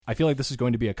I feel like this is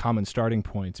going to be a common starting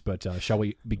point, but shall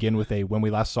we begin with a When We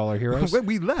Last Saw Our Heroes? When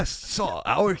we last saw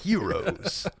our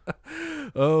heroes.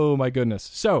 Oh, my goodness.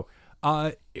 So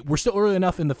we're still early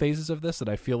enough in the phases of this that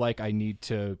I feel like I need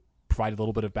to provide a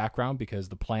little bit of background, because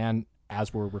the plan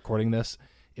as we're recording this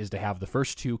is to have the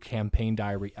first 2 campaign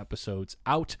diary episodes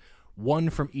out, one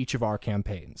from each of our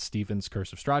campaigns, Steven's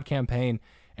Curse of Strahd campaign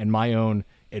and my own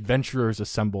Adventurers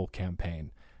Assemble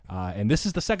campaign. And this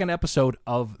is the second episode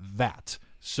of that.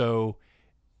 So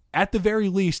at the very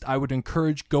least, I would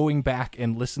encourage going back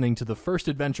and listening to the first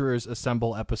Adventurers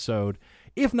Assemble episode,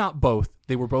 if not both.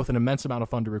 They were both an immense amount of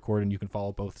fun to record, and you can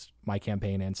follow both my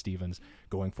campaign and Steven's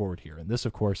going forward here. And this,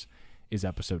 of course, is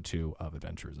episode 2 of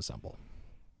Adventurers Assemble.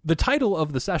 The title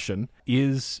of the session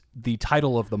is the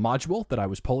title of the module that I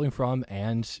was pulling from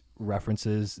and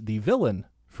references the villain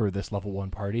for this level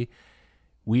 1 party.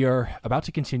 We are about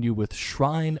to continue with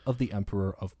Shrine of the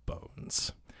Emperor of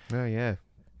Bones. Oh, yeah.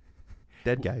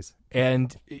 Dead guys.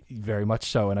 And very much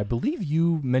so. And I believe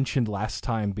you mentioned last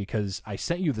time, because I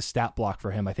sent you the stat block for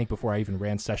him, I think before I even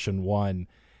ran session 1,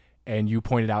 and you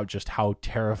pointed out just how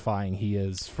terrifying he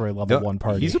is for a level 1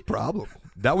 party. He's a problem.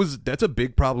 That's a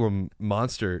big problem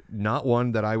monster. Not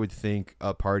one that I would think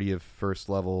a party of first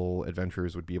level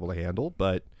adventurers would be able to handle,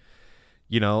 but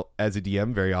you know, as a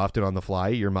DM, very often on the fly,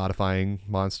 you're modifying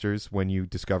monsters when you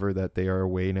discover that they are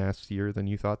way nastier than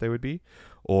you thought they would be,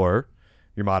 or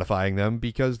you're modifying them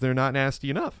because they're not nasty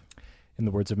enough. In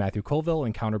the words of Matthew Colville,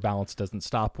 and counterbalance doesn't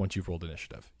stop once you've rolled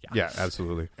initiative. Yeah,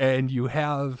 absolutely. And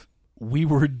we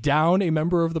were down a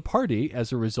member of the party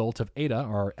as a result of Ada,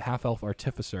 our half-elf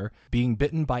artificer, being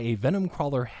bitten by a venom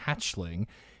crawler hatchling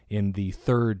in the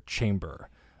 3rd chamber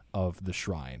of the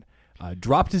shrine.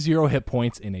 Dropped to 0 hit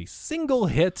points in a single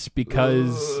hit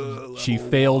because she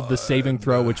failed the saving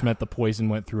throw, which meant the poison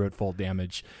went through at full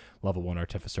damage. Level 1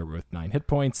 artificer with 9 hit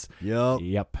points.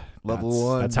 Yep. Level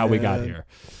 1. That's how we got here.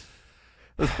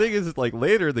 The thing is, like,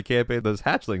 later in the campaign, those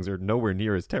hatchlings are nowhere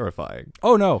near as terrifying.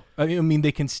 Oh, no. I mean,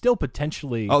 they can still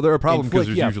potentially... Oh, they're a problem because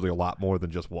there's usually a lot more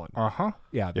than just one.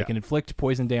 Yeah, they can inflict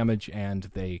poison damage, and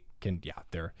they can... Yeah,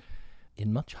 they're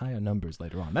in much higher numbers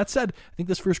later on. That said, I think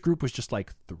this first group was just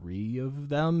like 3 of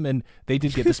them, and they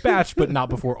did get dispatched, but not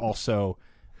before also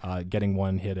getting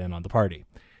 1 hit in on the party.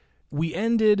 We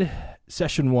ended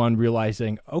session 1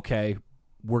 realizing, okay,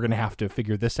 we're going to have to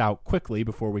figure this out quickly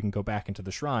before we can go back into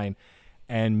the shrine.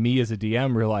 And me as a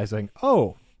DM realizing,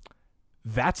 oh,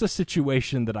 that's a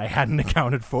situation that I hadn't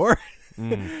accounted for.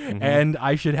 Mm-hmm. And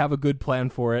I should have a good plan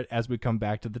for it as we come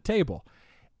back to the table.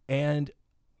 And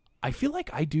I feel like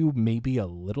I do maybe a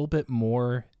little bit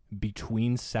more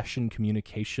between session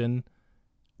communication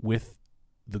with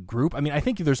the group. I mean, I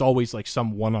think there's always like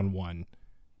some one-on-one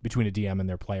between a DM and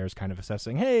their players kind of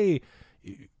assessing, hey,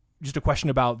 just a question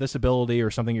about this ability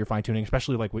or something you're fine-tuning,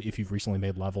 especially like if you've recently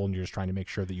made level and you're just trying to make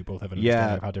sure that you both have an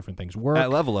understanding of how different things work. At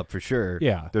level up, for sure.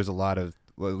 Yeah. There's a lot of,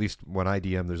 well, at least when I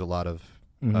DM, there's a lot of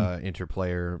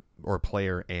interplayer or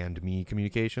player and me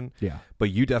communication. Yeah. But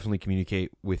you definitely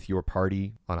communicate with your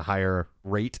party on a higher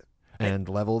rate and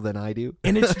level than I do.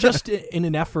 And it's just in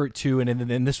an effort to,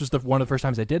 and this was one of the first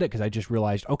times I did it, because I just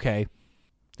realized, okay,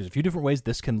 there's a few different ways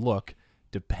this can look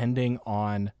depending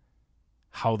on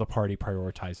how the party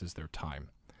prioritizes their time.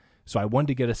 So I wanted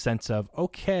to get a sense of,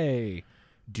 okay,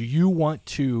 do you want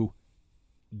to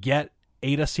get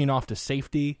Ada seen off to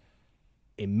safety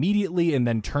immediately and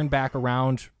then turn back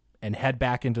around and head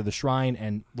back into the shrine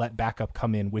and let backup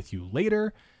come in with you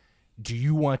later? Do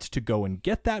you want to go and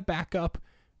get that backup?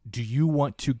 Do you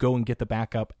want to go and get the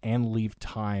backup and leave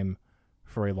time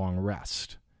for a long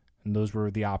rest? And those were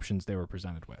the options they were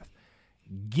presented with.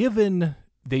 Given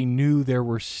they knew there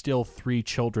were still 3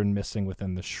 children missing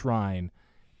within the shrine,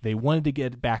 they wanted to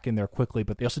get back in there quickly,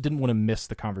 but they also didn't want to miss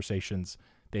the conversations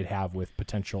they'd have with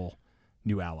potential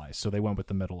new allies. So they went with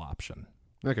the middle option.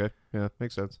 Okay. Yeah,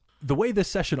 makes sense. The way this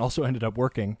session also ended up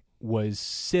working was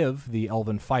Civ, the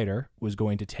elven fighter, was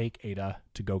going to take Ada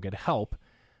to go get help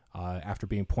after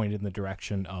being pointed in the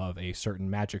direction of a certain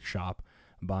magic shop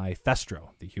by Thestro,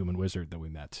 the human wizard that we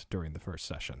met during the first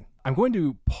session. I'm going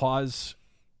to pause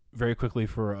very quickly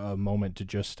for a moment to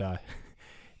just,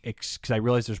 because I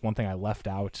realize there's one thing I left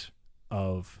out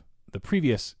of the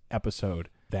previous episode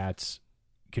that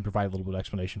can provide a little bit of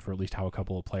explanation for at least how a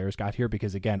couple of players got here,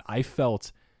 because again, I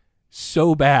felt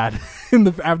so bad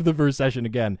after the first session,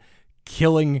 again,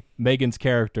 killing Megan's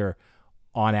character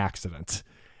on accident.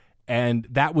 And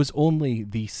that was only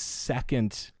the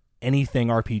second anything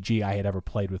RPG I had ever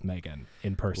played with Megan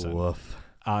in person. Woof.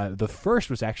 The first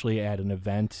was actually at an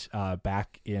event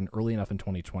back in early enough in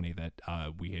 2020 that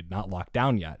we had not locked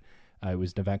down yet. It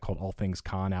was an event called All Things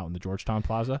Con out in the Georgetown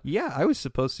Plaza. Yeah, I was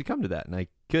supposed to come to that, and I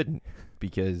couldn't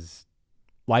because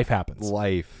Life happens.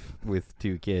 life with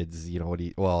 2 kids. You know what?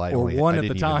 I Or only, one I at the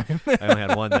didn't time. even- I only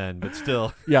had one then, but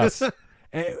still. Yes.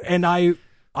 And I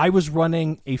was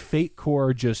running a Fate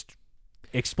Core just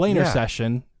explainer Yeah.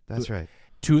 session. That's right.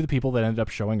 2 of the people that ended up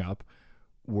showing up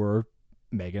were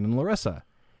Megan and Larissa.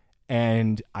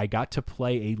 And I got to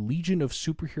play a Legion of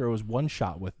Superheroes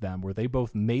one-shot with them where they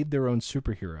both made their own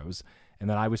superheroes. And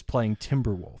then I was playing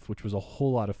Timberwolf, which was a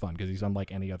whole lot of fun because he's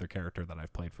unlike any other character that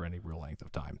I've played for any real length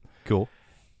of time. Cool.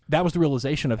 That was the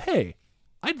realization of, hey,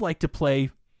 I'd like to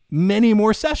play many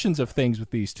more sessions of things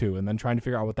with these 2, and then trying to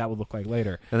figure out what that would look like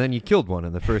later. And then you killed one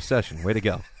in the first session. Way to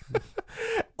go.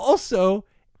 Also,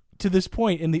 to this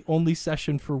point, in the only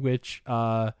session for which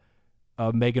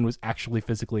Megan was actually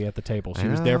physically at the table. She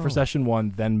was there for session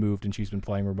 1, then moved, and she's been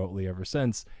playing remotely ever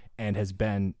since, and has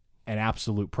been an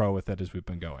absolute pro with it as we've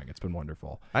been going. It's been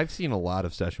wonderful. I've seen a lot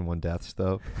of session 1 deaths,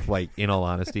 though. Like, in all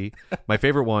honesty, my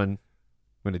favorite one.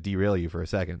 I'm going to derail you for a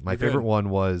second. My favorite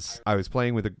one was I was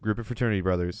playing with a group of fraternity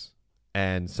brothers,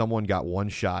 and someone got one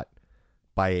shot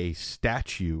by a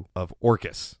statue of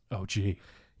Orcus. Oh, gee.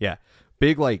 Yeah,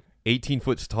 big, like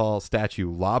 18-foot tall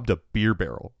statue lobbed a beer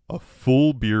barrel, a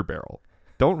full beer barrel.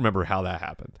 Don't remember how that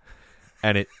happened,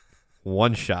 and it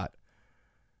one shot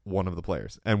one of the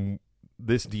players. And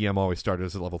this DM always started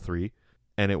as a level 3,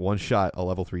 and it one shot a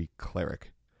level 3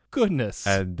 cleric. Goodness.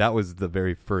 And that was the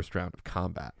very first round of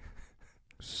combat.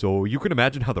 So you can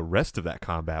imagine how the rest of that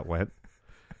combat went.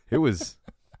 It was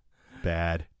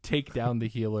bad. Take down the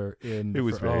healer in... It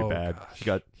was very bad.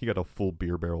 Gosh. He got a full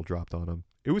beer barrel dropped on him.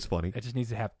 It was funny. It just needs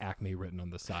to have Acme written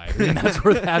on the side. I mean, that's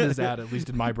where that is at least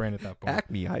in my brain at that point.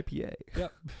 Acme IPA.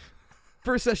 Yep.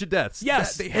 First session deaths.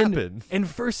 Yes. They happen. And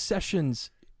first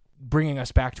sessions, bringing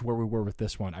us back to where we were with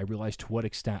this one, I realized to what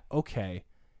extent, okay,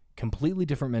 completely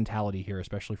different mentality here,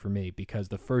 especially for me, because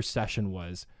the first session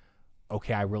was,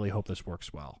 okay, I really hope this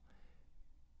works well.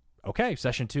 Okay,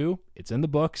 session 2, it's in the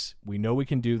books. We know we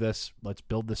can do this. Let's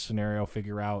build this scenario,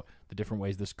 figure out the different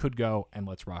ways this could go, and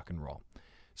let's rock and roll.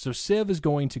 So Civ is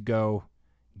going to go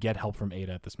get help from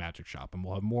Ada at this magic shop, and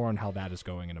we'll have more on how that is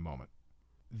going in a moment.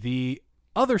 The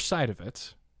other side of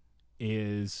it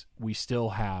is we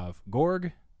still have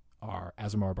Gorg, our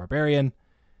Azamar barbarian.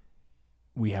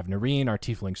 We have Nareen, our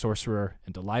tiefling sorcerer,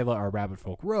 and Delilah, our rabbit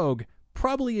folk rogue,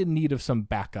 probably in need of some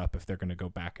backup if they're going to go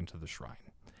back into the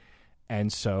shrine.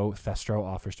 And so Thestro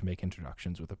offers to make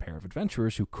introductions with a pair of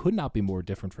adventurers who could not be more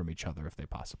different from each other if they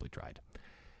possibly tried.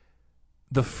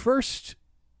 The first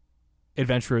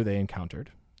adventurer they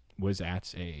encountered was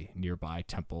at a nearby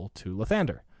temple to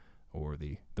Lathander, or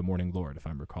the Morning Lord, if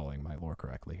I'm recalling my lore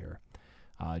correctly here,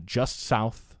 just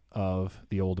south of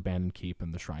the old abandoned keep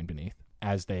and the shrine beneath.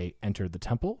 As they entered the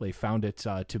temple, they found it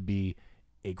to be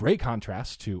a great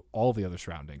contrast to all the other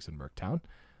surroundings in Merktown.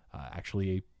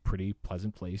 Actually a pretty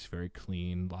pleasant place, very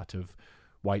clean, lot of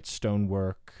white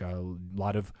stonework, a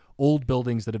lot of old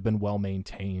buildings that have been well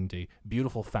maintained, a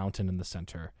beautiful fountain in the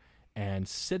center. And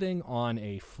sitting on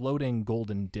a floating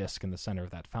golden disc in the center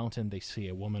of that fountain, they see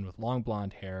a woman with long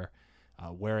blonde hair,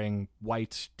 wearing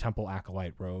white temple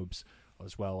acolyte robes,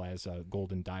 as well as a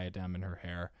golden diadem in her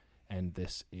hair. And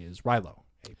this is Rilo,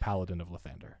 a paladin of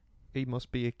Lathander. He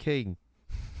must be a king.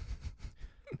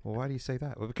 Well, why do you say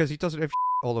that? Well, because he doesn't have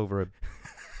all over him.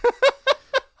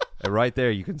 And right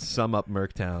there, you can sum up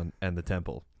Merktown and the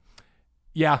temple.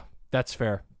 Yeah, that's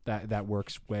fair. That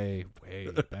works way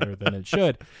better than it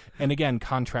should. And again,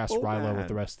 contrast Rilo with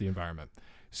the rest of the environment.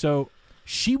 So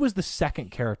she was the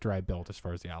second character I built as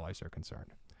far as the allies are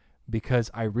concerned, because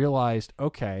I realized,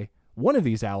 okay, one of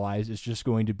these allies is just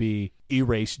going to be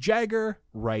erase Jagger,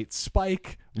 write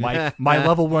Spike. My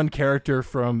level 1 character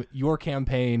from your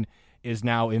campaign is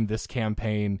now in this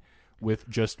campaign with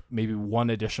just maybe one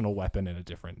additional weapon and a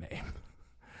different name.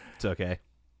 It's okay.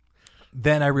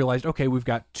 Then I realized, okay, we've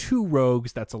got 2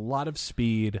 rogues. That's a lot of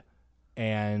speed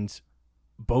and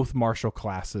both martial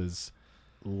classes.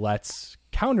 Let's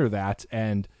counter that.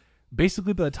 And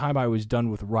basically by the time I was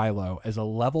done with Rilo, as a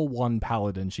level 1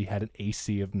 paladin, she had an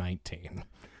AC of 19.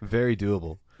 Very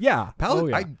doable. Yeah.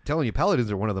 I'm telling you, paladins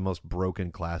are one of the most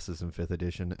broken classes in 5th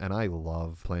edition, and I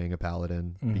love playing a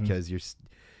paladin because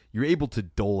you're able to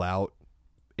dole out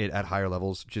it at higher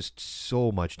levels just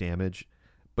so much damage,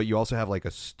 but you also have like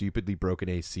a stupidly broken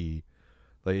AC.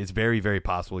 Like, it's very, very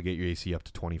possible to get your AC up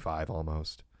to 25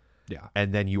 almost. Yeah.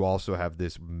 And then you also have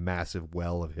this massive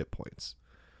well of hit points.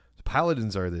 So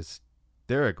paladins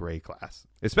they're a great class,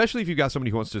 especially if you've got somebody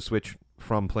who wants to switch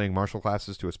from playing martial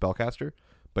classes to a spellcaster,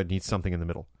 but needs something in the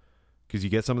middle. Because you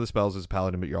get some of the spells as a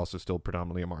paladin, but you're also still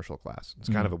predominantly a martial class. It's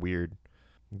kind of a weird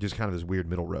just kind of this weird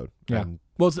middle road. Yeah. And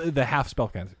Well, it's the half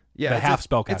spellcaster. yeah, the half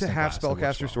spellcaster. It's a half class, it works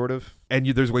spellcaster well. sort of, and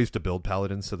there's ways to build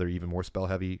paladins so they're even more spell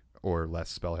heavy or less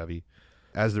spell heavy,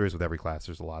 as there is with every class.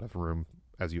 There's a lot of room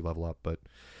as you level up, but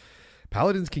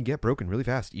paladins can get broken really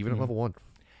fast, even at level 1.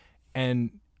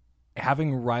 And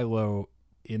having Rilo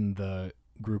in the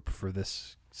group for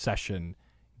this session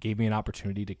gave me an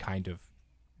opportunity to kind of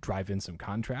drive in some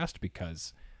contrast,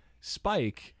 because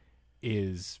Spike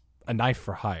is a knife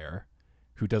for hire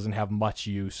who doesn't have much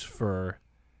use for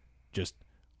just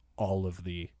all of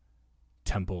the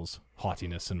temple's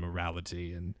haughtiness and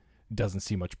morality and doesn't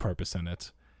see much purpose in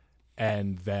it.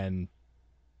 And then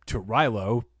to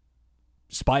Rilo,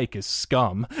 Spike is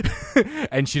scum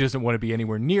and she doesn't want to be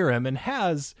anywhere near him, and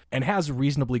has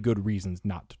reasonably good reasons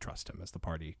not to trust him, as the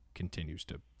party continues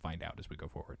to find out as we go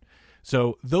forward.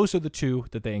 So those are the two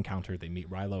that they encounter. They meet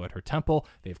Rilo at her temple.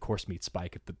 They of course meet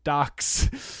Spike at the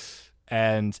docks.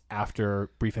 And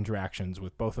after brief interactions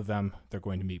with both of them, they're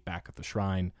going to meet back at the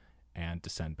shrine and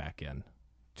descend back in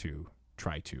to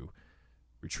try to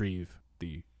retrieve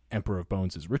the Emperor of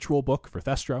Bones' ritual book for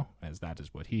Thestro, as that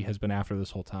is what he has been after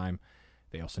this whole time.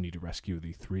 They also need to rescue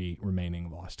the 3 remaining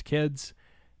lost kids,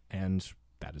 and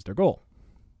that is their goal.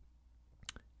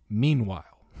 Meanwhile...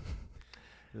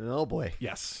 Oh boy.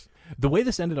 Yes. The way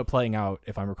this ended up playing out,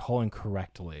 if I'm recalling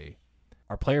correctly,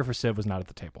 our player for Civ was not at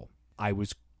the table. I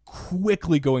was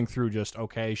quickly going through just,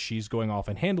 okay, she's going off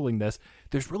and handling this.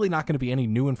 There's really not going to be any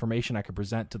new information I could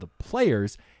present to the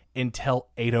players until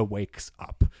Ada wakes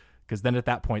up. Because then at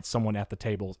that point, someone at the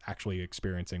table is actually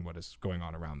experiencing what is going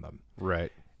on around them.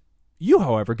 Right. You,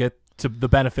 however, get to the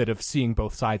benefit of seeing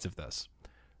both sides of this.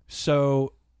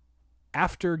 So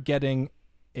after getting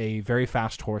a very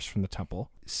fast horse from the temple,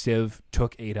 Civ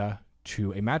took Ada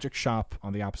to a magic shop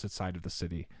on the opposite side of the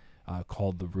city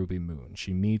called the Ruby Moon.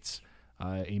 She meets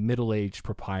a middle-aged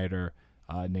proprietor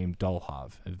named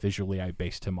Dulhov. Visually, I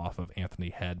based him off of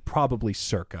Anthony Head, probably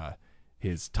circa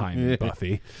his time in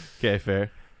Buffy. Okay,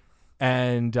 fair.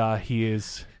 And he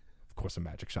is, of course, a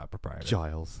magic shop proprietor.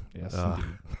 Giles. Yes, indeed.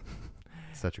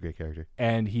 Such a great character.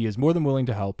 And he is more than willing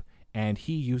to help, and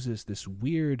he uses this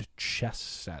weird chess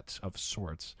set of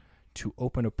sorts to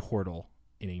open a portal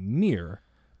in a mirror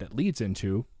that leads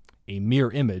into a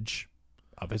mirror image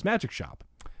of his magic shop.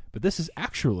 But this is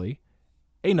actually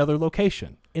another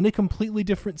location in a completely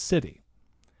different city.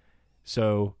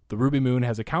 So the Ruby Moon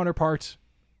has a counterpart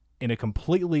in a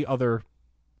completely other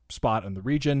spot in the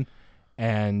region,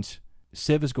 and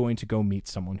Civ is going to go meet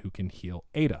someone who can heal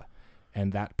Ada,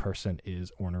 and that person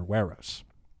is Orner Weros.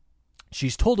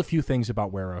 She's told a few things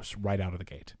about Weros right out of the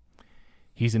gate.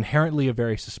 He's inherently a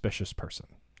very suspicious person.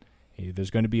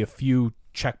 There's going to be a few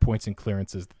checkpoints and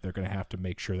clearances that they're going to have to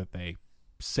make sure that they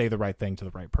say the right thing to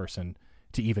the right person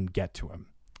to even get to him.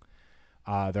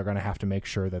 They're going to have to make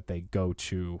sure that they go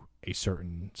to a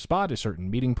certain spot, a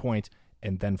certain meeting point,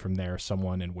 and then from there,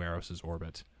 someone in Weros'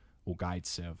 orbit will guide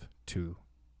Civ to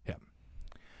him.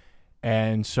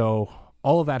 And so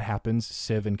all of that happens.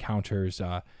 Civ encounters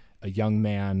a young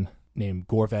man named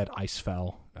Gorved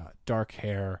Icefell, dark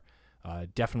hair,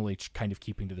 definitely kind of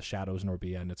keeping to the shadows in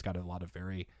Orbia, and it's got a lot of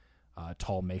very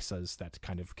tall mesas that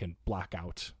kind of can block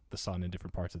out the sun in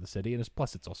different parts of the city, and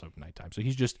plus it's also nighttime. So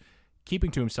he's just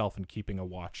keeping to himself and keeping a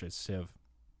watch as Civ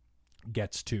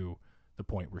gets to the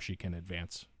point where she can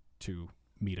advance to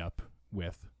meet up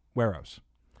with Weros.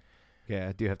 Yeah,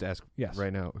 I do have to ask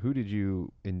right now, who did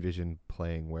you envision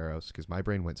playing Weros? Because my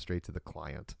brain went straight to the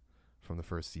client from the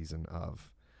first season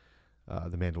of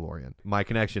The Mandalorian. My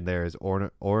connection there is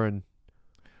Orner Weros.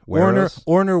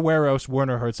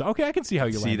 Werner Herzog. Okay, I can see how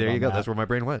you landed on that. See, there you go. That's where my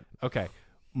brain went. Okay.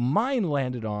 Mine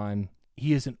landed on,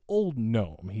 he is an old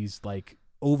gnome. He's like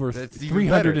over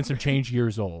 300 and some change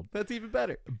years old. That's even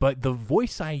better. But the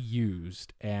voice I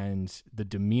used and the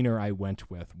demeanor I went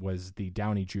with was the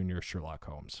Downey Jr. Sherlock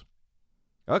Holmes.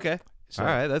 Okay. So all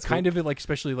right, that's kind cool. of like,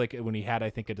 especially like when he had, I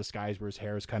think, a disguise where his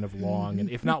hair is kind of long and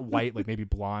if not white, like maybe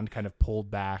blonde, kind of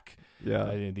pulled back.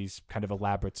 Yeah. These kind of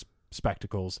elaborate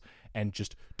spectacles and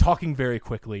just talking very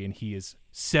quickly, and he is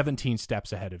 17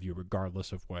 steps ahead of you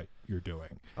regardless of what you're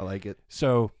doing. I like it.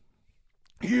 So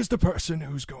he is the person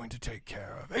who's going to take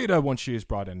care of Ada once she is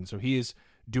brought in. So he is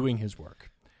doing his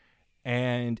work.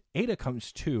 And Ada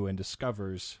comes to and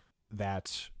discovers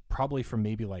that probably from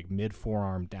maybe like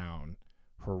mid-forearm down,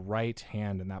 her right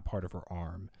hand and that part of her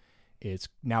arm is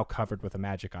now covered with a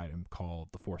magic item called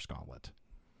the Force Gauntlet.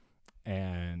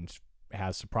 And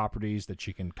has some properties that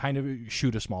she can kind of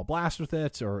shoot a small blast with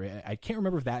it, or I can't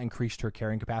remember if that increased her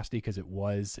carrying capacity because it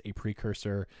was a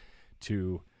precursor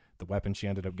to the weapon she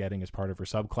ended up getting as part of her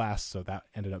subclass, so that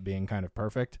ended up being kind of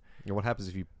perfect. And what happens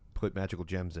if you put magical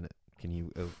gems in it? Can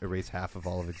you erase half of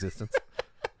all of existence?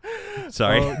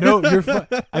 Sorry. No, you're fine.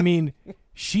 I mean,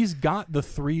 she's got the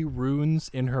 3 runes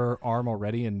in her arm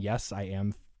already, and yes, I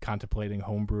am contemplating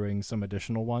homebrewing some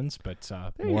additional ones, but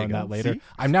more on that later. See?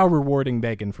 I'm now rewarding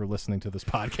Megan for listening to this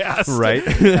podcast Right.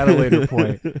 at a later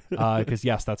point, because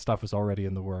yes, that stuff is already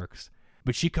in the works.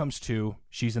 But she comes to,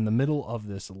 she's in the middle of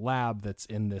this lab that's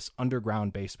in this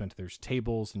underground basement. There's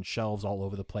tables and shelves all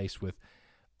over the place with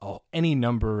any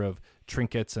number of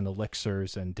trinkets and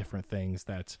elixirs and different things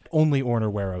that only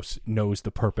Orner Weros knows the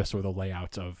purpose or the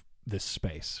layout of this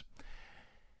space.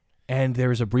 And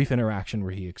there's a brief interaction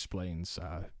where he explains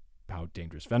how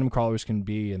dangerous venom crawlers can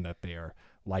be and that they are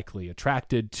likely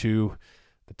attracted to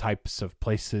the types of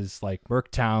places like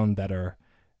Murktown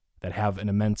that have an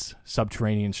immense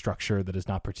subterranean structure that is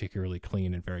not particularly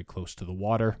clean and very close to the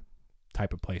water,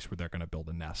 type of place where they're going to build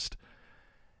a nest.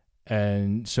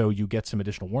 And so you get some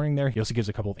additional warning there. He also gives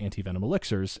a couple of anti-venom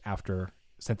elixirs after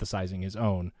synthesizing his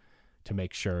own to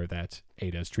make sure that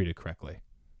Ada is treated correctly.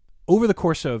 Over the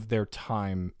course of their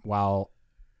time, while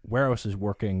Weros is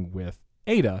working with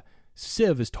Ada,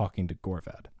 Civ is talking to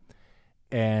Gorved.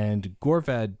 And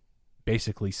Gorved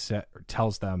basically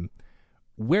tells them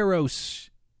Weros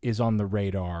is on the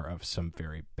radar of some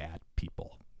very bad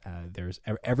people. There's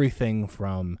everything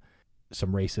from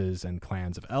some races and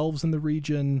clans of elves in the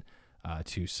region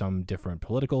to some different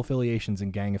political affiliations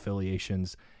and gang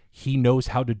affiliations. He knows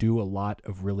how to do a lot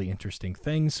of really interesting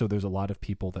things, so there's a lot of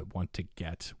people that want to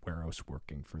get Weros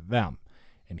working for them.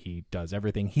 And he does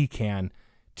everything he can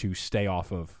to stay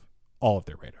off of all of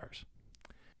their radars.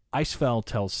 Icefell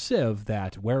tells Civ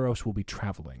that Weros will be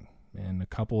traveling in a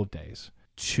couple of days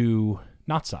to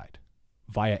Knotside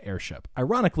via airship.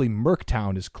 Ironically,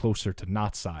 Murktown is closer to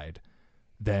Knotside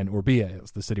than Orbia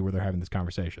is, the city where they're having this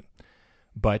conversation.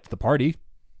 But the party,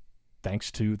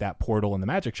 thanks to that portal in the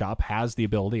magic shop, has the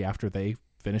ability, after they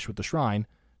finish with the shrine,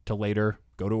 to later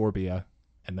go to Orbia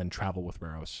and then travel with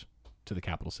Weros to the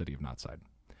capital city of Knotside.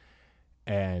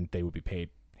 And they would be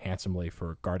paid handsomely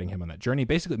for guarding him on that journey,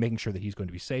 basically making sure that he's going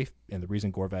to be safe. And the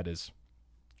reason Gorved is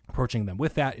approaching them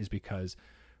with that is because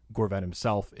Gorved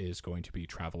himself is going to be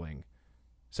traveling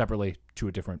separately to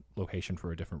a different location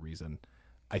for a different reason.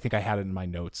 I think I had it in my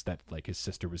notes that like his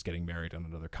sister was getting married on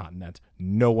another continent.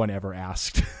 No one ever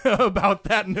asked about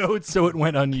that note, so it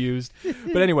went unused.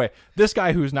 But anyway, this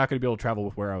guy who's not going to be able to travel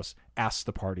with Weros asks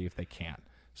the party if they can.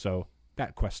 So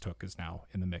that quest hook is now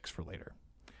in the mix for later.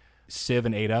 Civ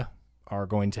and Ada are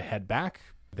going to head back.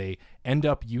 They end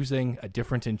up using a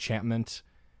different enchantment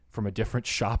from a different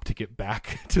shop to get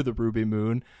back to the Ruby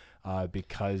Moon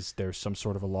because there's some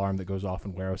sort of alarm that goes off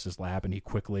in Weros' lab, and he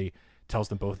quickly tells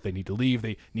them both they need to leave.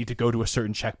 They need to go to a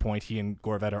certain checkpoint. He and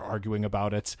Gorved are arguing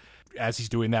about it. As he's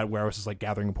doing that, Weros is like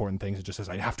gathering important things and just says,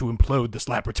 I have to implode this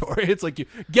laboratory. It's like you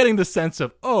getting the sense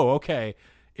of, oh, okay,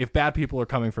 if bad people are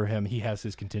coming for him, he has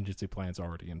his contingency plans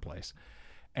already in place.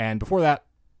 And before that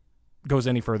goes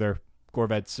any further,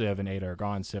 Gorved, Civ, and Ada are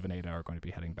gone. Civ and Ada are going to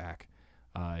be heading back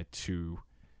to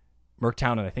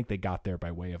Murktown, and I think they got there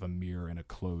by way of a mirror in a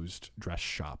closed dress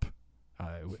shop.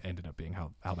 It ended up being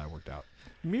how that worked out.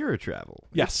 Mirror travel.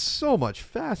 Yes. It's so much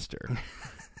faster.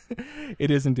 It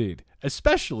is indeed.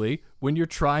 Especially when you're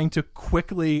trying to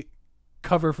quickly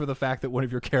cover for the fact that one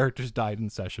of your characters died in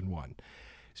session 1.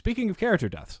 Speaking of character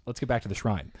deaths, let's get back to the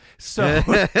shrine. So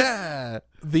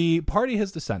the party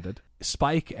has descended.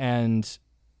 Spike and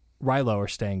Rilo are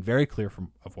staying very clear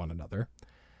of one another.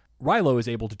 Rilo is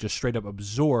able to just straight up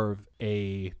absorb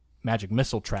a magic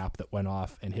missile trap that went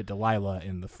off and hit Delilah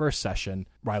in the first session.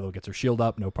 Rilo gets her shield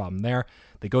up, no problem there.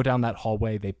 They go down that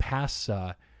hallway. They pass,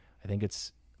 I think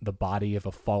it's the body of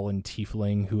a fallen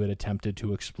tiefling who had attempted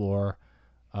to explore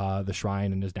the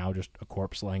shrine and is now just a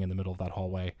corpse laying in the middle of that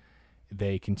hallway.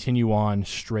 They continue on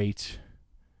straight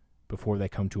before they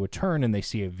come to a turn, and they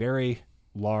see a very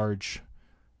large,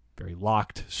 very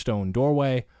locked stone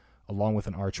doorway along with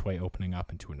an archway opening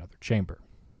up into another chamber.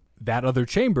 That other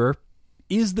chamber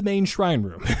is the main shrine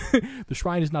room. The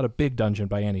shrine is not a big dungeon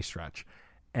by any stretch.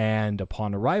 And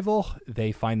upon arrival,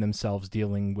 they find themselves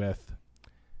dealing with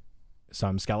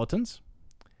some skeletons,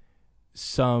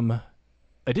 some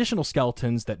additional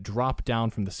skeletons that drop down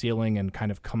from the ceiling and kind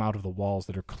of come out of the walls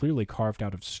that are clearly carved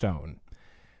out of stone,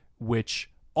 which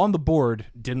on the board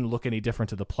didn't look any different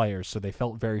to the players, so they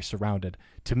felt very surrounded.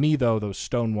 To me, though, those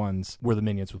stone ones were the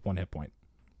minions with 1 hit point.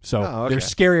 So they're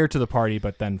scarier to the party,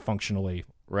 but then functionally,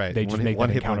 right. They just make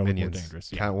that encounter more minions.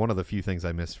 Dangerous. Yeah. One of the few things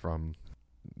I miss from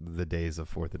the days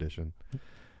of 4th edition.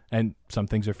 And some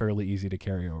things are fairly easy to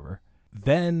carry over.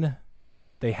 Then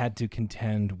they had to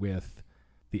contend with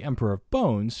the Emperor of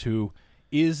Bones, who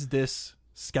is this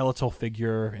skeletal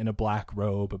figure in a black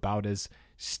robe, about as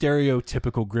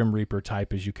stereotypical Grim Reaper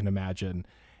type as you can imagine.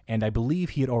 And I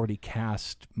believe he had already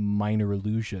cast Minor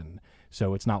Illusion.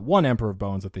 So it's not one Emperor of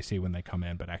Bones that they see when they come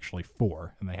in, but actually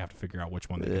 4. And they have to figure out which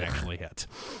one they can actually hit.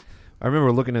 I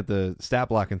remember looking at the stat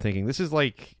block and thinking, this is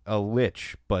like a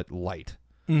Lich, but light.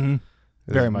 Mm-hmm.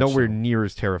 Very much nowhere so. near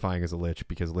as terrifying as a Lich,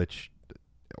 because Lich,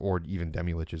 or even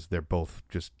Demi-Liches, they're both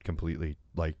just completely,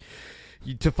 like,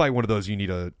 to fight one of those, you need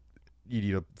a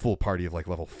full party of, like,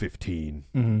 level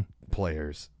 15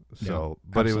 players. So,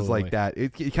 yeah, but absolutely. it was like that.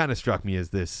 It kind of struck me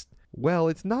as this, well,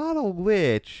 it's not a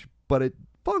Lich, but it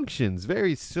functions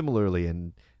very similarly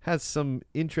and has some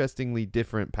interestingly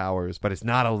different powers, but it's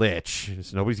not a Lich.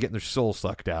 So nobody's getting their soul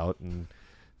sucked out, and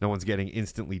no one's getting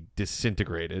instantly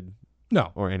disintegrated.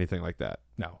 No. Or anything like that.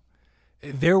 No.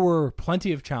 There were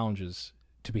plenty of challenges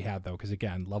to be had, though, because,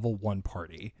 again, level 1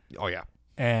 party. Oh, yeah.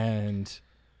 And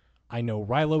I know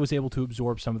Rilo was able to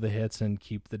absorb some of the hits and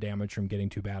keep the damage from getting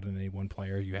too bad on any one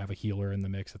player. You have a healer in the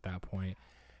mix at that point.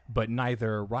 But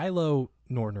neither Rilo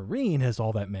nor Noreen has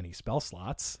all that many spell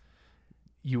slots.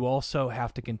 You also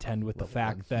have to contend with the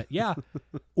fact that,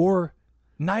 or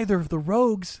neither of the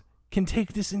rogues can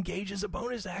take disengage as a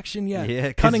bonus action yet.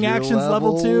 Yeah, Cunning actions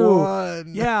level 2.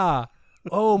 1. Yeah.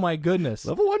 Oh my goodness.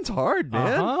 Level 1's hard,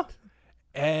 man. Uh-huh.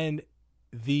 And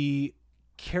the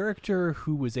character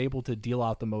who was able to deal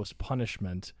out the most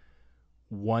punishment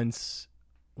once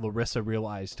Larissa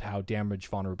realized how damage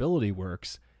vulnerability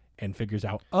works and figures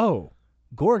out, oh,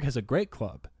 Gorg has a great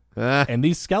club. And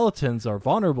these skeletons are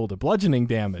vulnerable to bludgeoning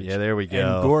damage. Yeah, there we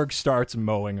go. And Gorg starts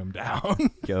mowing them down.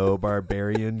 Go,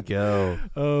 barbarian, go.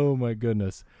 Oh, my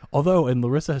goodness. Although, and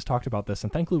Larissa has talked about this,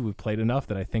 and thankfully we've played enough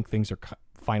that I think things are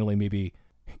finally maybe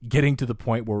getting to the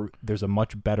point where there's a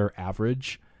much better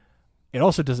average. It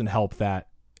also doesn't help that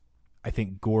I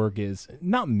think Gorg is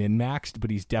not min-maxed, but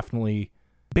he's definitely...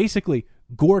 Basically,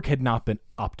 Gorg had not been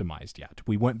optimized yet.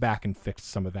 We went back and fixed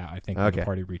some of that, I think, when the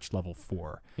party reached level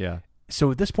 4. Yeah. So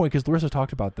at this point, because Larissa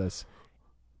talked about this,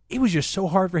 it was just so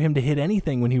hard for him to hit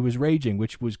anything when he was raging,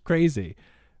 which was crazy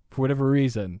for whatever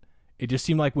reason. It just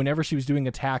seemed like whenever she was doing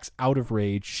attacks out of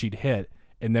rage, she'd hit.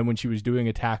 And then when she was doing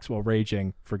attacks while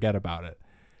raging, forget about it.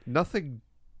 Nothing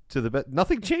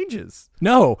changes.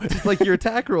 No. It's like your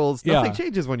attack rolls, nothing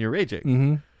changes when you're raging.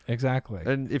 Mm-hmm. Exactly.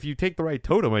 And if you take the right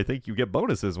totem, I think you get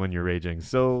bonuses when you're raging.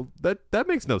 So that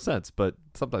makes no sense, but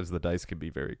sometimes the dice can be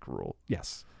very cruel.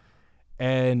 Yes.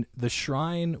 And the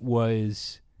shrine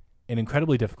was an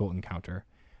incredibly difficult encounter.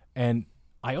 And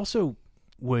I also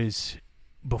was,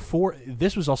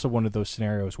 this was also one of those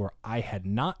scenarios where I had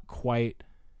not quite,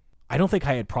 I don't think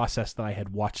I had processed that I had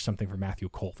watched something from Matthew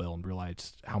Colville and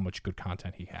realized how much good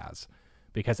content he has.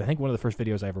 Because I think one of the first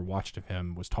videos I ever watched of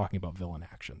him was talking about villain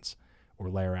actions or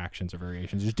lair actions or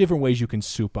variations. There's different ways you can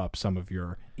soup up some of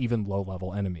your even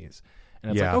low-level enemies.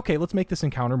 And it's like, okay, let's make this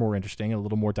encounter more interesting and a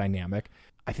little more dynamic.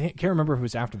 I can't remember if it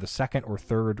was after the second or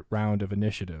third round of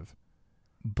initiative,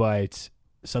 but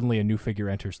suddenly a new figure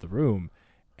enters the room,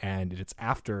 and it's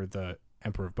after the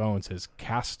Emperor of Bones has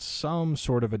cast some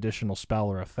sort of additional spell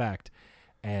or effect,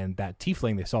 and that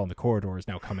tiefling they saw in the corridor is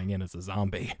now coming in as a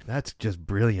zombie. That's just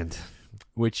brilliant.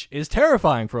 Which is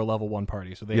terrifying for a level 1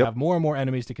 party. So they have more and more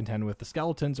enemies to contend with. The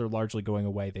skeletons are largely going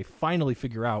away. They finally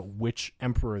figure out which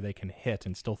emperor they can hit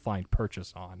and still find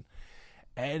purchase on.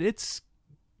 And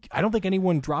I don't think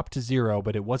anyone dropped to 0,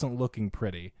 but it wasn't looking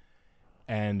pretty.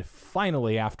 And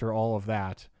finally, after all of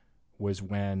that, was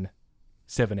when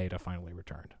Civ and Ada finally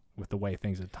returned with the way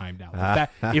things had timed out.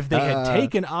 If they had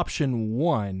taken option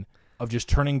 1 of just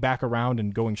turning back around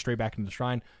and going straight back into the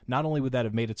shrine, not only would that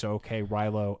have made it so, okay,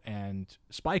 Rilo and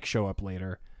Spike show up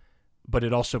later, but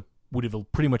it also would have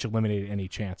pretty much eliminated any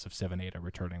chance of Civ and Ada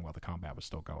returning while the combat was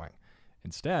still going.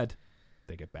 Instead,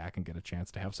 they get back and get a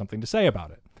chance to have something to say about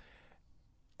it.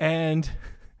 And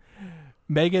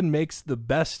Megan makes the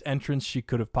best entrance she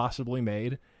could have possibly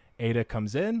made. Ada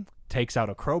comes in, takes out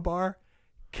a crowbar,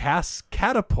 casts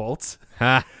catapults,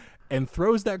 and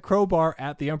throws that crowbar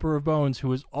at the Emperor of Bones,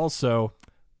 who is also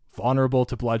vulnerable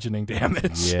to bludgeoning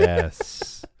damage.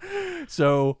 Yes.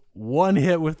 So one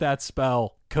hit with that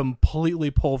spell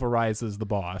completely pulverizes the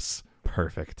boss.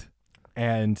 Perfect.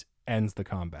 And ends the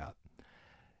combat.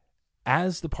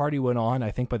 As the party went on,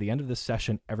 I think by the end of this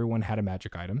session, everyone had a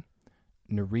magic item.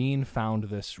 Noreen found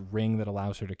this ring that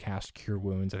allows her to cast Cure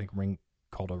Wounds. I think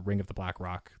called a Ring of the Black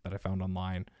Rock that I found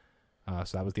online.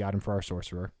 So that was the item for our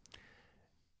sorcerer.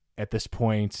 At this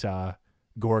point,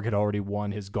 Gorg had already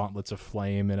won his Gauntlets of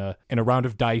Flame in a round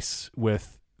of dice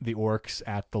with the orcs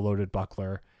at the Loaded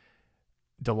Buckler.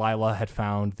 Delilah had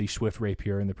found the Swift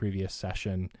Rapier in the previous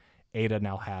session. Ada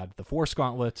now had the Force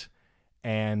Gauntlet,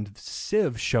 And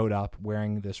Civ showed up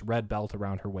wearing this red belt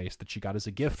around her waist that she got as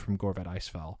a gift from Gorvet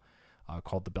Icefell,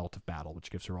 called the Belt of Battle,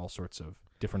 which gives her all sorts of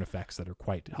different effects that are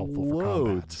quite helpful for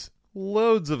combat.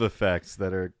 Loads of effects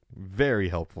that are very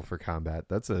helpful for combat.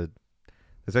 That's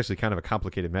actually kind of a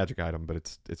complicated magic item,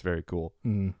 but it's very cool.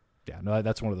 Yeah, no,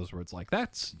 that's one of those words like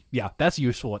that's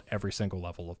useful at every single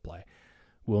level of play.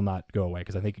 Will not go away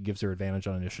because I think it gives her advantage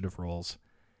on initiative rolls,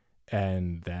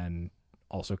 and then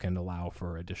also can allow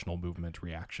for additional movement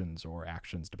reactions or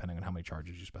actions depending on how many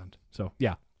charges you spend. So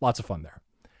yeah, lots of fun there.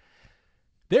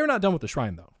 They're not done with the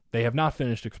shrine though. They have not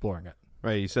finished exploring it.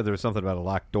 Right, you said there was something about a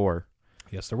locked door.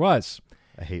 Yes, there was.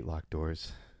 I hate locked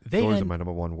doors. Doors are my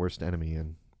number one worst enemy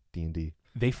in D&D.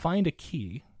 They find a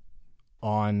key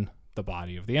on the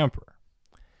body of the Emperor.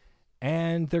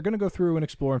 And they're going to go through and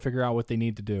explore and figure out what they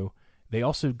need to do. They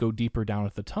also go deeper down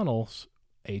at the tunnels,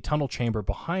 a tunnel chamber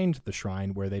behind the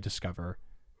shrine where they discover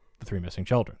the 3 missing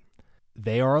children.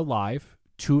 They are alive.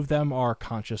 2 of them are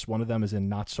conscious. One of them is in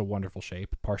not so wonderful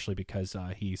shape, partially because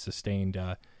he sustained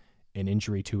an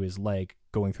injury to his leg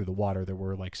going through the water. There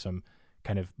were like some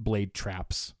kind of blade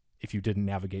traps if you didn't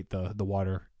navigate the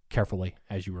water carefully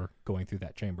as you were going through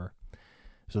that chamber.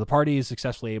 So the party is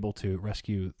successfully able to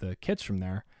rescue the kids from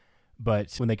there.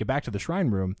 But when they get back to the shrine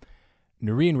room,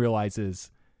 Noreen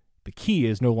realizes the key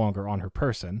is no longer on her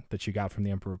person that she got from the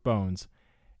Emperor of Bones,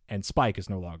 and Spike is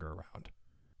no longer around.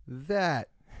 That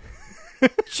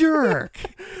jerk!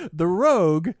 The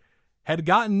rogue had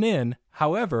gotten in.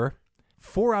 However,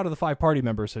 4 out of the 5 party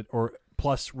members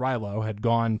plus Rilo had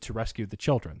gone to rescue the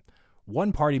children.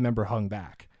 1 party member hung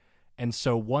back. And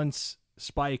so once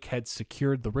Spike had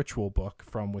secured the ritual book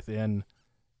from within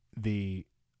the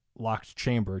locked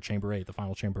chamber, Chamber 8, the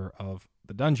final chamber of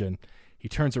the dungeon, he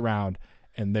turns around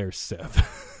and there's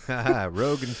Civ.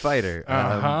 Rogue and fighter.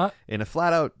 In a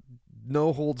flat-out,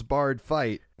 no-holds-barred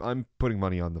fight, I'm putting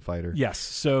money on the fighter. Yes,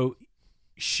 so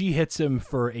she hits him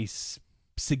for a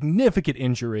significant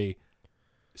injury.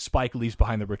 Spike leaves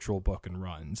behind the ritual book and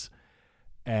runs.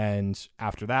 And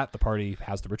after that, the party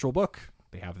has the ritual book.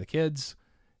 They have the kids.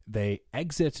 They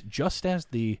exit just as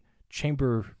the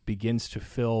chamber begins to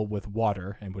fill with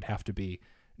water and would have to be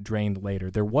drained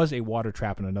later. There was a water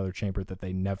trap in another chamber that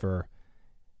they never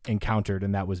encountered,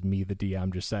 and that was me, the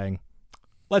DM, just saying,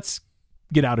 let's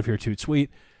get out of here, toot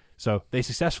sweet. So they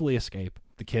successfully escape.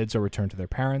 The kids are returned to their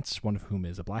parents, one of whom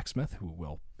is a blacksmith who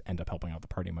will end up helping out the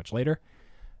party much later.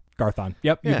 Garthon.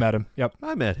 Yep, you met him. Yep.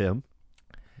 I met him.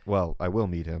 Well, I will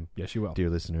meet him. Yes, you will. Dear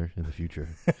listener, in the future.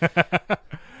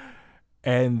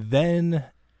 And then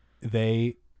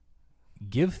they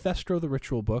give Thestro the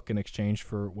ritual book in exchange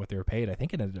for what they were paid. I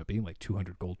think it ended up being like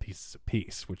 200 gold pieces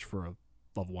apiece, which for a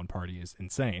level 1 party is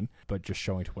insane. But just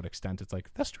showing to what extent it's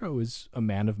like Thestro is a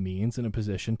man of means in a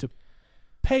position to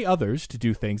pay others to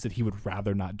do things that he would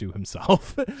rather not do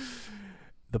himself.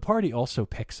 The party also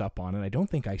picks up on, and I don't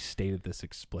think I stated this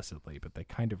explicitly, but they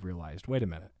kind of realized, wait a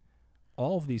minute,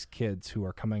 all of these kids who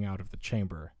are coming out of the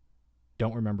chamber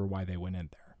don't remember why they went in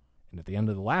there. And at the end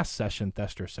of the last session,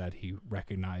 Thestro said he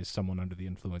recognized someone under the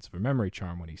influence of a memory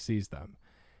charm when he sees them.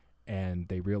 And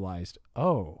they realized,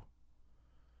 oh,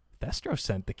 Thestro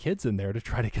sent the kids in there to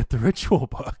try to get the ritual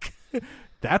book.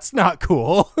 That's not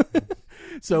cool.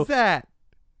 So that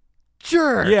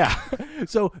jerk. Yeah.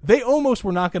 So they almost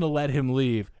were not going to let him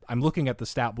leave. I'm looking at the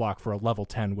stat block for a level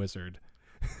 10 wizard.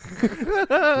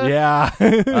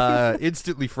 Yeah.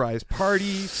 Instantly fries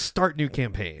party, start new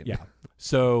campaign. Yeah.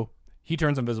 So he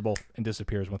turns invisible and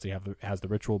disappears once he has the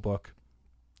ritual book.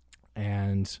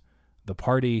 And the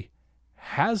party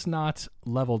has not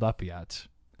leveled up yet.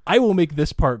 I will make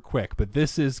this part quick, but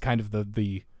this is kind of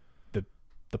the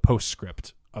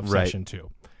postscript of session 2.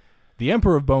 The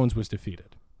Emperor of Bones was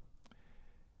defeated.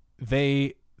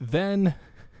 They then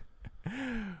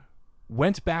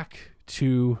went back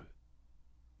to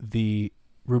the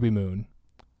Ruby Moon,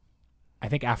 I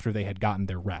think after they had gotten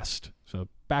their rest. So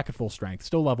back at full strength,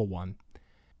 still level 1.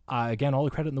 Again, all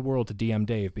the credit in the world to DM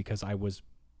Dave, because I was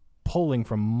pulling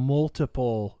from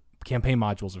multiple campaign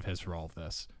modules of his for all of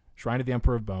this. Shrine of the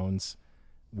Emperor of Bones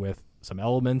with some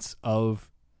elements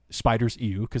of Spider's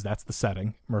Ew, because that's the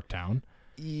setting, Murktown.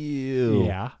 Ew.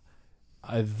 Yeah.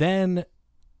 Then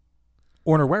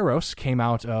Orneweros came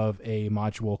out of a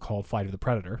module called Flight of the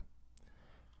Predator.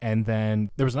 And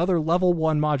then there was another level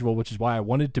 1 module, which is why I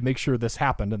wanted to make sure this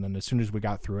happened. And then as soon as we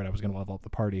got through it, I was going to level up the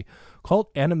party, called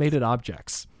Animated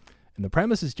Objects. And the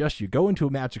premise is just you go into a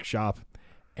magic shop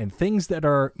and things that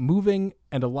are moving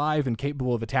and alive and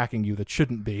capable of attacking you that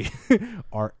shouldn't be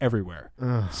are everywhere.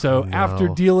 So after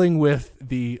dealing with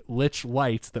the Lich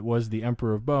Light that was the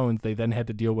Emperor of Bones, they then had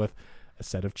to deal with a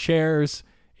set of chairs,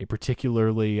 a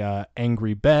particularly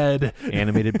angry bed.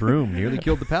 Animated broom nearly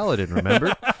killed the paladin,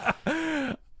 remember?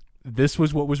 This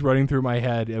was what was running through my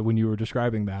head when you were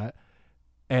describing that.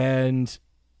 And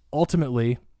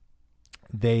ultimately,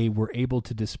 they were able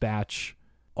to dispatch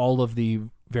all of the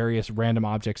various random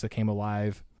objects that came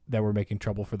alive that were making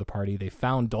trouble for the party. They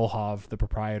found Dolhov, the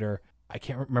proprietor. I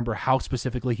can't remember how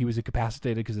specifically he was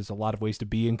incapacitated, because there's a lot of ways to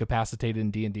be incapacitated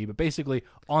in D&D, but basically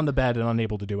on the bed and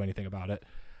unable to do anything about it.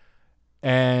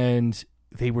 And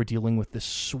they were dealing with this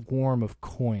swarm of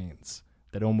coins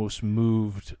that almost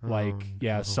moved like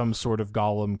some sort of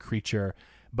golem creature.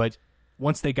 But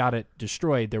once they got it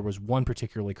destroyed, there was one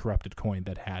particularly corrupted coin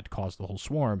that had caused the whole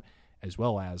swarm, as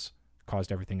well as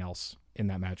caused everything else in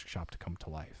that magic shop to come to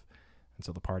life. And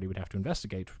so the party would have to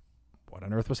investigate what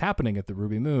on earth was happening at the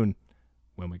Ruby Moon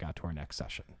when we got to our next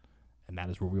session. And that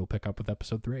is where we will pick up with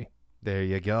episode 3. There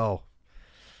you go.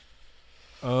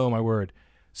 Oh, my word.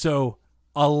 So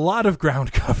a lot of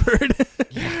ground covered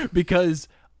because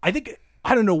I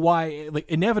don't know why, like,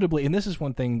 inevitably, and this is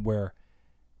one thing where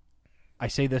I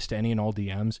say this to any and all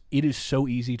DMs, it is so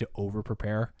easy to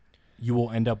over-prepare. You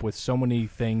will end up with so many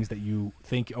things that you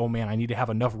think, oh man, I need to have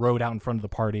enough road out in front of the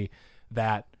party,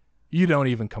 that you don't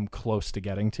even come close to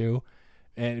getting to.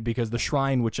 And because the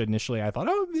shrine, which initially I thought,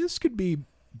 oh,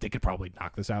 they could probably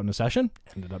knock this out in a session,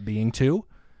 ended up being 2.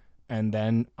 And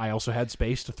then I also had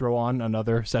space to throw on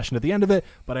another session at the end of it,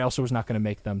 but I also was not going to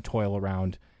make them toil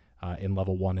around in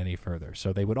level 1 any further.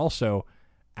 So they would also,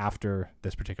 after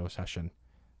this particular session,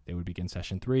 they would begin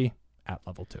session 3 at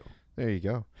level 2. There you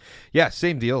go. Yeah,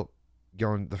 same deal.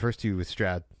 Going the first 2 with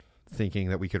Strad, thinking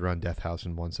that we could run Death House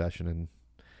in 1 session, and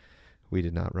we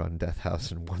did not run Death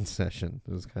House in 1 session.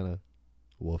 It was kind of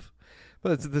woof.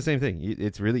 But it's the same thing.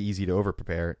 It's really easy to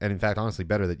over-prepare, and in fact, honestly,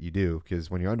 better that you do, because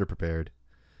when you're under-prepared,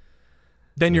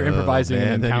 then you're improvising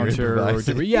an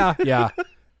encounter. Yeah.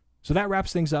 So that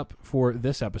wraps things up for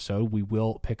this episode. We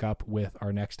will pick up with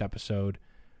our next episode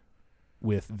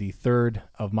with the 3rd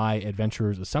of my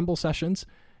Adventurers Assemble sessions,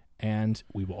 and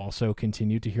we will also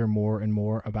continue to hear more and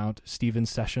more about Steven's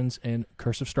sessions in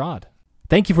Curse of Strahd.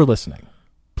 Thank you for listening.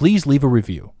 Please leave a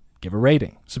review, give a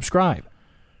rating, subscribe,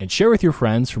 and share with your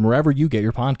friends from wherever you get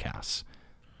your podcasts,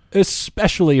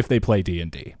 especially if they play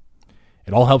D&D.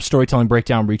 It all helps Storytelling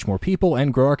Breakdown reach more people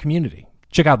and grow our community.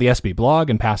 Check out the SB blog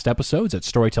and past episodes at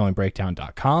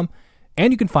storytellingbreakdown.com,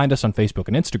 and you can find us on Facebook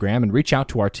and Instagram and reach out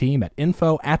to our team at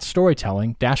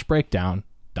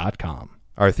info@storytelling-breakdown.com.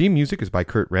 Our theme music is by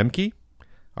Kurt Remke.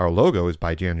 Our logo is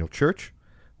by Daniel Church,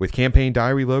 with campaign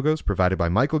diary logos provided by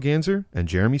Michael Ganzer and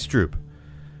Jeremy Stroop.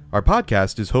 Our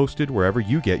podcast is hosted wherever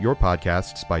you get your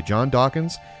podcasts by John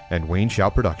Dawkins and Wayne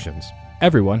Shout Productions.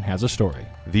 Everyone has a story.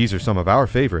 These are some of our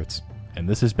favorites. And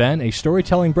this has been a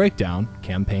Storytelling Breakdown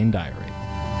campaign diary.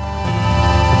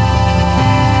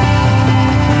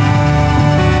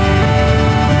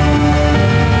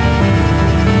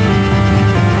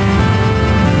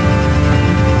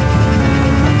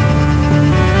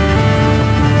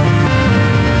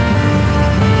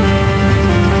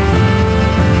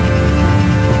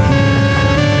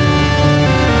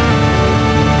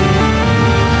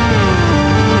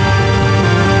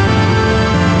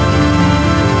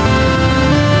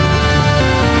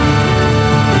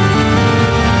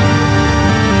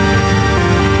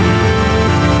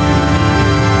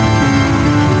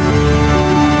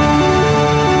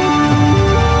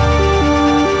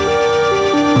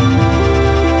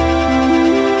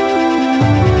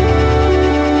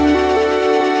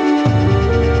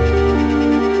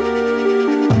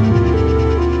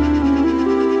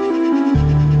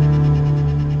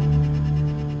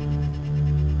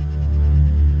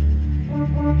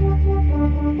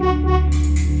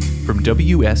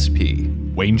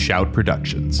 WSP, Wayne Shout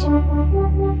Productions.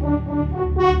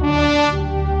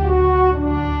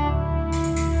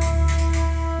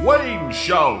 Wayne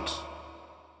Shout!